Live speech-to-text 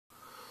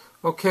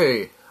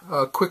Okay,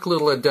 a quick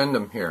little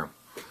addendum here.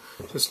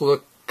 Just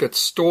look at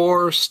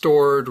store,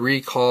 stored,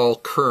 recall,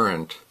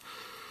 current.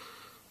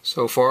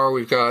 So far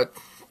we've got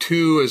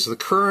 2 as the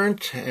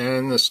current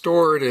and the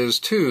stored is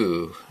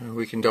 2.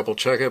 We can double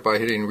check it by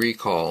hitting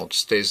recall. It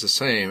stays the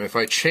same. If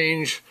I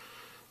change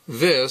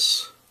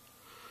this,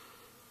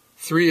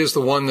 3 is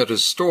the one that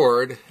is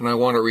stored and I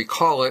want to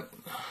recall it,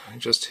 I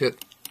just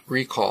hit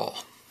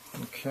recall.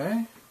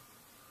 Okay.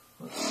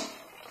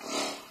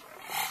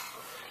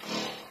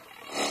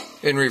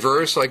 In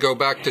reverse, I go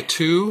back to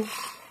 2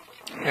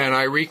 and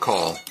I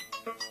recall.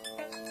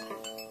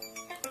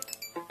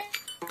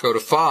 Go to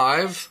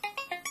 5,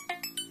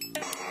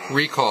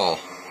 recall.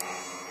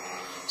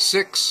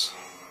 6,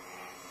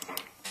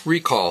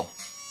 recall.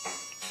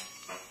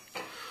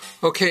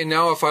 Okay,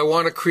 now if I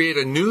want to create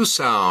a new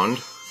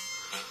sound,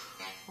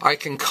 I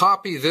can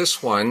copy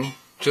this one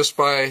just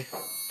by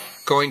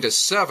going to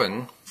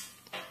 7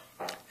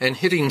 and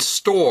hitting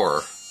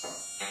store.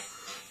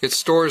 It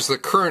stores the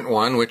current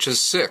one, which is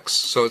 6.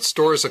 So it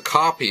stores a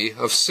copy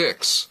of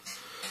 6.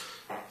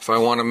 If I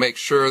want to make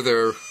sure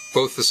they're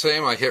both the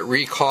same, I hit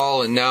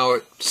recall, and now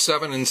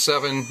 7 and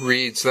 7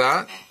 reads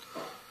that.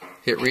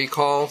 Hit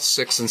recall,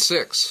 6 and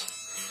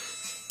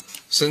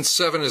 6. Since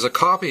 7 is a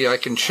copy, I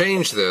can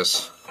change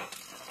this.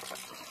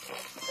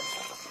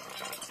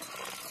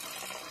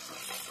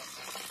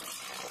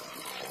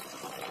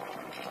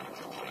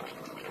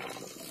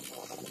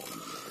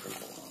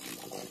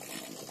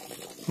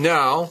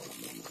 Now,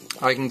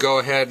 I can go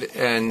ahead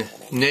and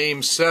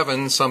name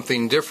 7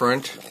 something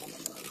different.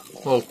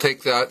 We'll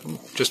take that,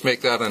 just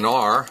make that an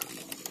R.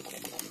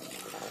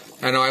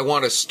 And I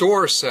want to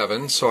store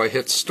 7, so I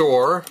hit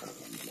store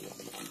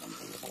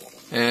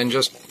and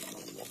just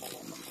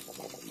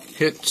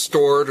hit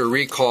stored or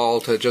recall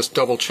to just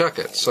double check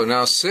it. So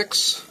now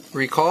 6,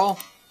 recall,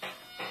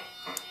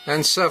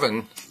 and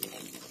 7,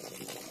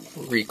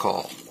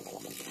 recall.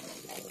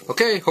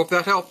 Okay, hope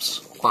that helps.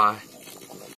 Bye.